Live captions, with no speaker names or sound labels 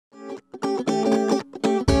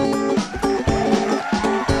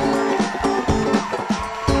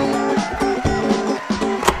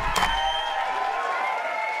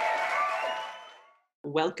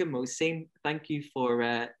welcome, Mohsin. Thank you for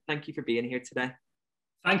being here today.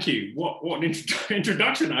 Thank you. What an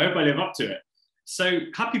introduction. I hope I live up to it. So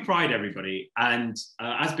happy Pride, everybody. And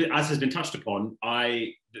as has been touched upon,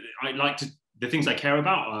 I like to, the things I care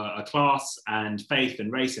about are class and faith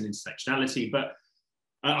and race and intersectionality. But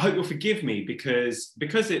I hope you'll forgive me because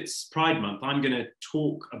it's Pride Month, I'm going to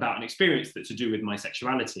talk about an experience that's to do with my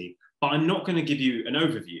sexuality, but I'm not going to give you an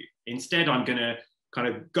overview. Instead, I'm going to kind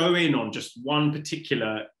of go in on just one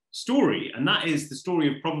particular story, and that is the story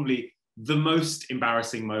of probably the most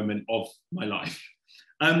embarrassing moment of my life.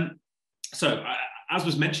 As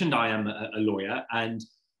was mentioned, I am a lawyer, and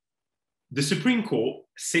the Supreme Court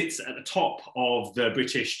sits at the top of the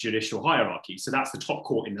British judicial hierarchy. So that's the top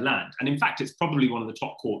court in the land. And in fact, it's probably one of the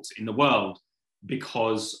top courts in the world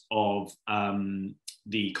because of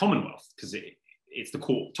the Commonwealth, because it's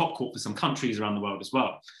the top court for some countries around the world as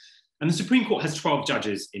well. And the Supreme Court has 12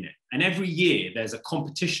 judges in it. And every year there's a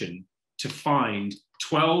competition to find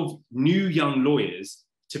 12 new young lawyers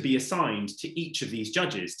to be assigned to each of these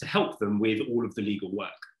judges to help them with all of the legal work.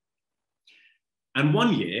 And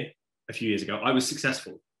one year, a few years ago, I was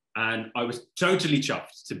successful and I was totally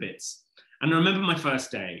chuffed to bits. And I remember my first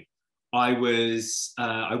day, I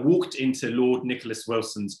walked into Lord Nicholas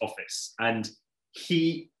Wilson's office and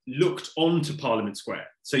he looked onto Parliament Square.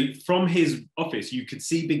 So from his office, you could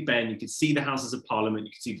see Big Ben, you could see the Houses of Parliament,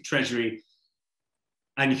 you could see the Treasury,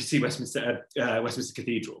 and you could see Westminster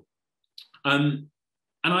Cathedral. And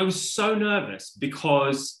I was so nervous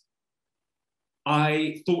because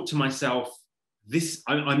I thought to myself,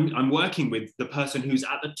 I'm working with the person who's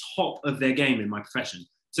at the top of their game in my profession.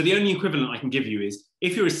 So the only equivalent I can give you is,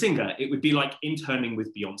 if you're a singer, it would be like interning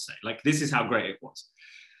with Beyonce. Like, this is how great it was.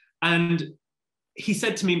 And he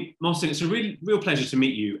said to me, Mohsin, it's a real pleasure to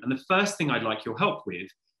meet you. And the first thing I'd like your help with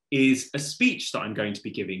is a speech that I'm going to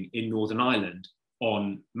be giving in Northern Ireland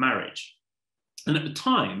on marriage. And at the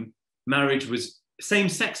time,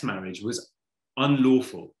 same-sex marriage was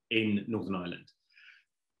unlawful in Northern Ireland.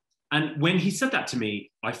 And when he said that to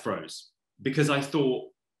me, I froze because I thought,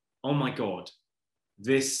 oh my God,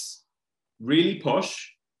 this really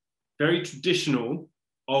posh, very traditional,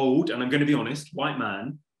 old, and I'm going to be honest, white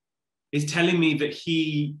man is telling me that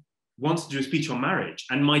he wants to do a speech on marriage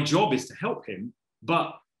and my job is to help him,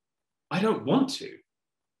 but I don't want to.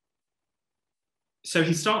 So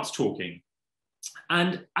he starts talking.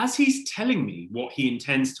 And as he's telling me what he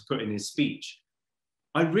intends to put in his speech,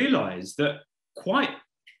 I realized that quite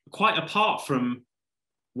apart from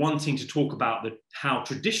wanting to talk about how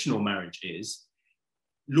traditional marriage is,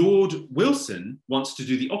 Lord Wilson wants to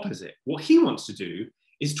do the opposite. What he wants to do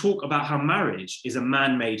is talk about how marriage is a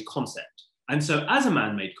man-made concept. And so as a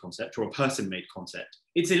man-made concept or a person-made concept,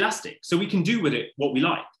 it's elastic. So we can do with it what we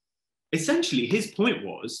like. Essentially, his point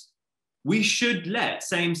was, we should let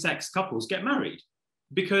same-sex couples get married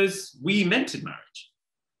because we invented marriage.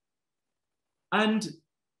 And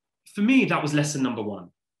for me, that was lesson number one.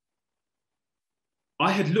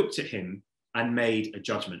 I had looked at him and made a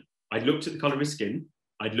judgment. I'd looked at the color of his skin.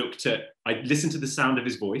 I'd listened to the sound of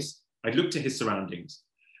his voice. I'd looked at his surroundings,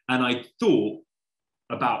 and I thought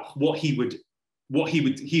about what he was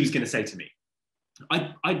going to say to me.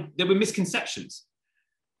 There were misconceptions.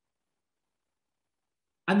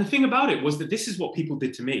 And the thing about it was that this is what people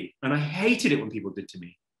did to me, and I hated it when people did to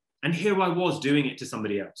me. And here I was doing it to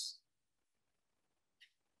somebody else.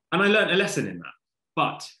 And I learned a lesson in that.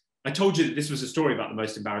 But I told you that this was a story about the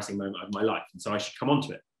most embarrassing moment of my life, and so I should come on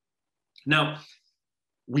to it. Now,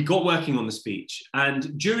 we got working on the speech,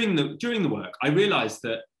 and during the work, I realized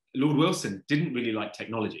that Lord Wilson didn't really like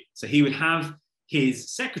technology. So he would have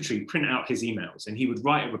his secretary print out his emails, and he would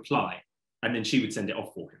write a reply, and then she would send it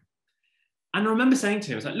off for him. And I remember saying to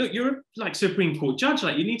him, I was like, look, you're a Supreme Court judge,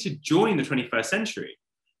 like you need to join the 21st century.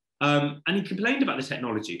 And he complained about the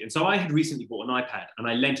technology. And so I had recently bought an iPad and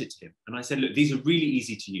I lent it to him. And I said, look, these are really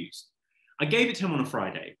easy to use. I gave it to him on a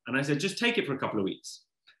Friday and I said, just take it for a couple of weeks.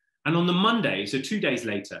 And on the Monday, so 2 days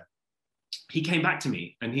later, he came back to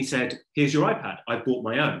me and he said, here's your iPad, I bought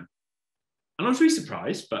my own. And I was really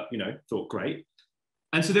surprised, but thought great.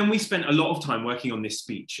 And so then we spent a lot of time working on this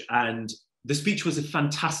speech, and the speech was a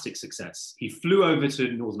fantastic success. He flew over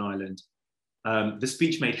to Northern Ireland. The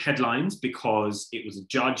speech made headlines because it was a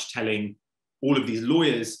judge telling all of these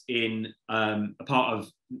lawyers in a part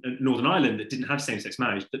of Northern Ireland that didn't have same-sex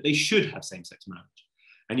marriage that they should have same-sex marriage.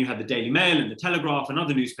 And you had the Daily Mail and the Telegraph and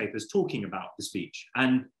other newspapers talking about the speech.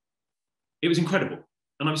 And it was incredible.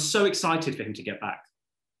 And I was so excited for him to get back.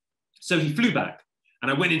 So he flew back and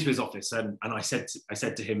I went into his office and I said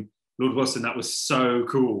to him, Lord Wilson, that was so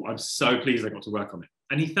cool. I'm so pleased I got to work on it.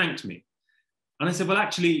 And he thanked me. And I said, well,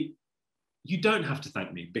 actually, you don't have to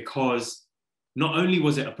thank me, because not only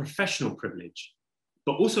was it a professional privilege,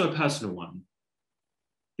 but also a personal one,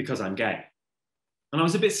 because I'm gay. And I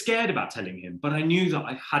was a bit scared about telling him, but I knew that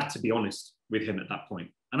I had to be honest with him at that point.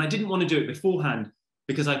 And I didn't want to do it beforehand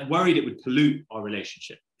because I worried it would pollute our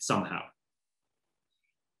relationship somehow.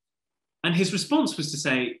 And his response was to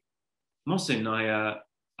say, Mohsin, I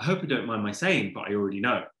hope you don't mind my saying, but I already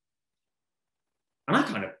know. And I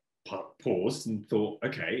kind of paused and thought,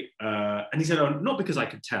 okay. And he said, oh, not because I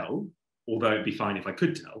could tell, although it'd be fine if I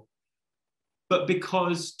could tell, but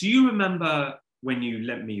because, do you remember when you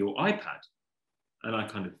lent me your iPad? And I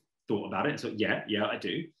kind of thought about it and thought, yeah, I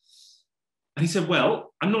do. And he said,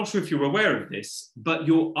 well, I'm not sure if you're aware of this, but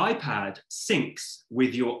your iPad syncs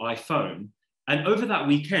with your iPhone. And over that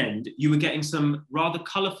weekend, you were getting some rather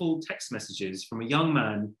colorful text messages from a young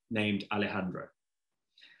man named Alejandro.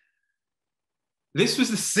 This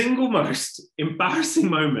was the single most embarrassing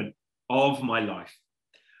moment of my life.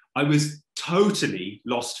 I was totally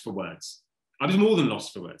lost for words. I was more than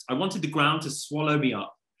lost for words. I wanted the ground to swallow me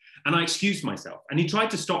up. And I excused myself. And he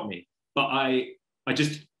tried to stop me, but I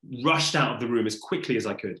just rushed out of the room as quickly as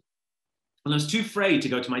I could. And I was too afraid to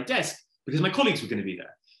go to my desk because my colleagues were going to be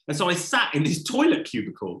there. And so I sat in this toilet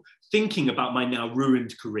cubicle thinking about my now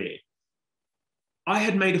ruined career. I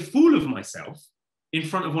had made a fool of myself in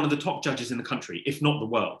front of one of the top judges in the country, if not the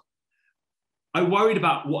world. I worried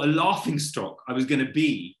about what a laughingstock I was going to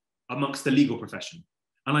be amongst the legal profession.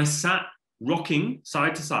 And I sat rocking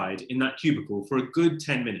side to side in that cubicle for a good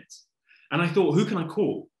 10 minutes. And I thought, who can I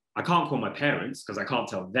call? I can't call my parents because I can't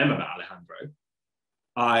tell them about Alejandro.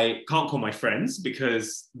 I can't call my friends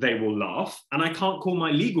because they will laugh. And I can't call my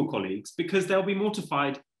legal colleagues because they'll be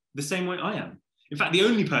mortified the same way I am. In fact, the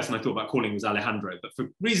only person I thought about calling was Alejandro, but for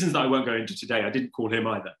reasons that I won't go into today, I didn't call him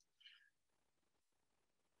either.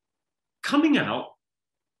 Coming out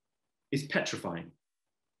is petrifying.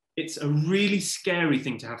 It's a really scary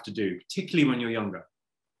thing to have to do, particularly when you're younger.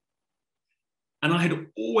 And I had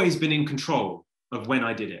always been in control of when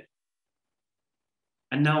I did it.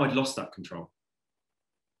 And now I'd lost that control.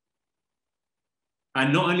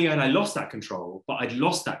 And not only had I lost that control, but I'd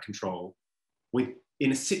lost that control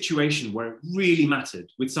in a situation where it really mattered,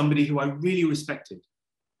 with somebody who I really respected.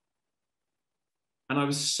 And I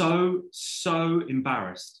was so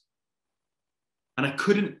embarrassed. And I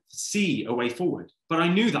couldn't see a way forward. But I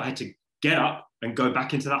knew that I had to get up and go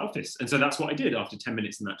back into that office. And so that's what I did after 10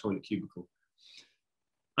 minutes in that toilet cubicle.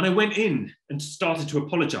 And I went in and started to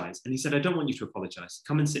apologize. And he said, I don't want you to apologize.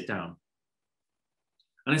 Come and sit down.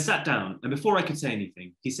 And I sat down. And before I could say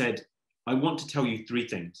anything, he said, I want to tell you 3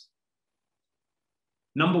 things.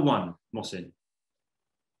 Number 1, Mohsin,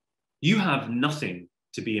 you have nothing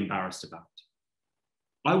to be embarrassed about.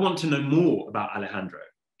 I want to know more about Alejandro.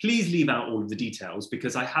 Please leave out all of the details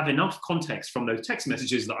because I have enough context from those text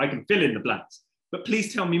messages that I can fill in the blanks, but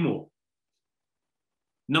please tell me more.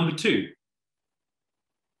 Number 2,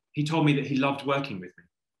 he told me that he loved working with me.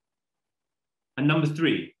 And number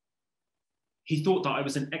 3, he thought that I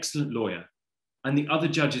was an excellent lawyer and the other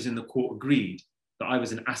judges in the court agreed that I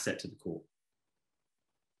was an asset to the court.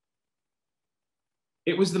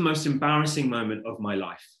 It was the most embarrassing moment of my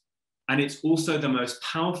life. And it's also the most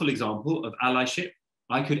powerful example of allyship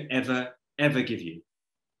I could ever give you.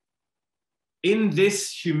 In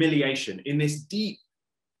this humiliation, in this deep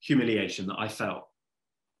humiliation that I felt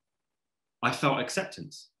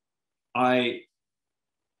acceptance. I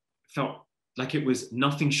felt like it was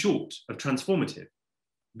nothing short of transformative,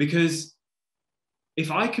 because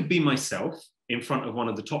if I could be myself in front of one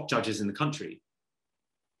of the top judges in the country,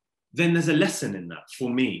 then there's a lesson in that for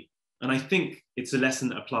me. And I think it's a lesson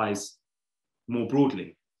that applies more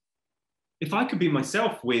broadly. If I could be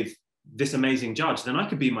myself with this amazing judge, then I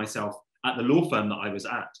could be myself at the law firm that I was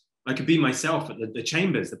at. I could be myself at the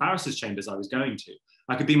chambers, the barristers' chambers I was going to.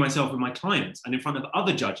 I could be myself with my clients and in front of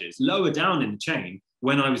other judges lower down in the chain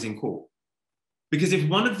when I was in court. Because if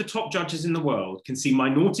one of the top judges in the world can see my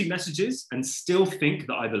naughty messages and still think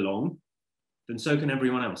that I belong, then so can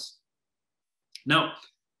everyone else. Now,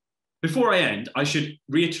 before I end, I should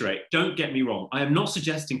reiterate, don't get me wrong. I am not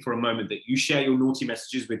suggesting for a moment that you share your naughty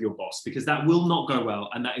messages with your boss, because that will not go well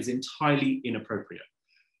and that is entirely inappropriate.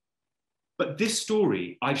 But this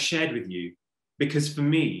story I've shared with you because for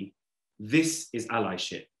me, this is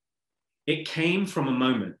allyship. It came from a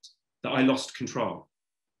moment that I lost control.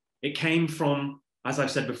 It came from, as I've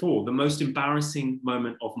said before, the most embarrassing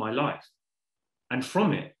moment of my life. And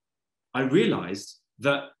from it, I realized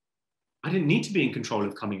that I didn't need to be in control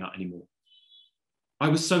of coming out anymore. I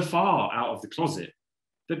was so far out of the closet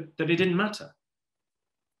that it didn't matter.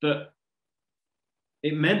 That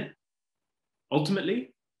it meant,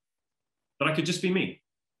 ultimately, that I could just be me.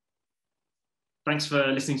 Thanks for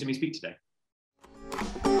listening to me speak today.